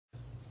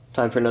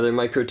Time for another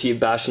micro T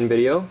bashing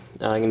video.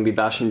 I'm going to be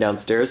bashing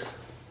downstairs,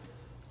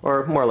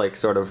 or more like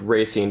sort of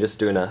racing, just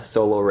doing a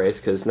solo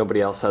race because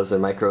nobody else has their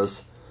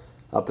micros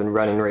up and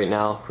running right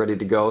now, ready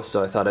to go,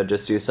 so I thought I'd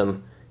just do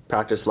some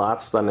practice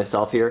laps by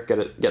myself here,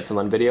 get some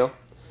on video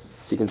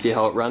so you can see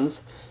how it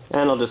runs.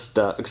 And I'll just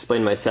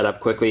explain my setup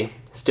quickly.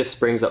 Stiff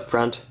springs up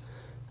front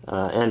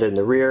and in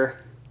the rear.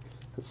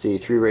 Let's see,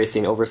 3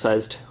 racing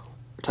oversized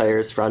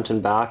tires front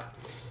and back,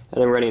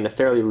 and I'm running a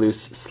fairly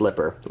loose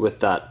slipper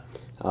with that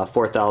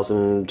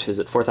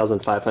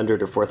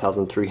 4,500 or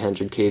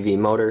 4,300 kV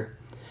motor,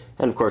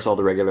 and of course all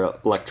the regular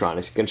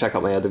electronics. You can check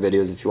out my other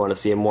videos if you want to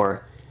see a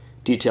more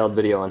detailed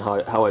video on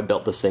how I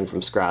built this thing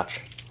from scratch.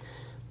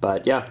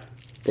 But yeah,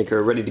 I think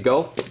we're ready to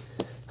go.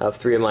 I have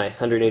 3 of my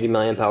 180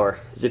 mAh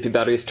Zippy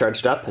batteries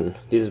charged up, and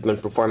these have been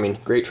performing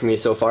great for me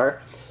so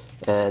far.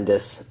 And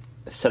this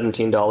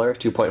 $17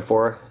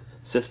 2.4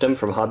 system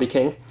from Hobby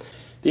King.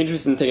 The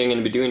interesting thing I'm going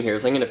to be doing here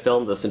is I'm going to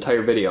film this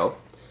entire video,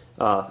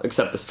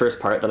 except this first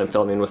part that I'm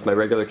filming with my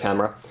regular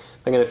camera.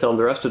 I'm going to film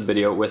the rest of the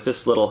video with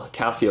this little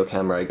Casio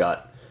camera I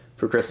got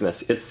for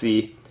Christmas. It's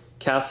the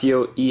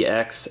Casio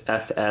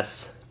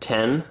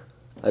EX-FS10.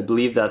 I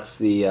believe that's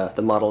the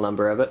model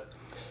number of it.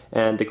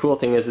 And the cool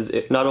thing is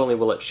it not only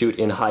will it shoot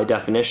in high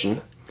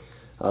definition,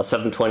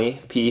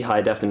 720p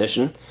high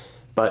definition,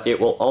 but it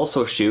will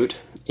also shoot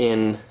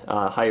in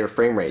higher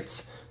frame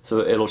rates. So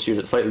it'll shoot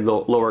at slightly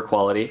lower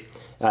quality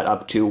at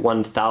up to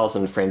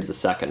 1,000 frames a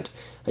second.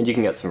 And you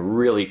can get some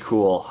really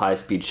cool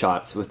high-speed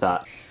shots with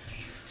that.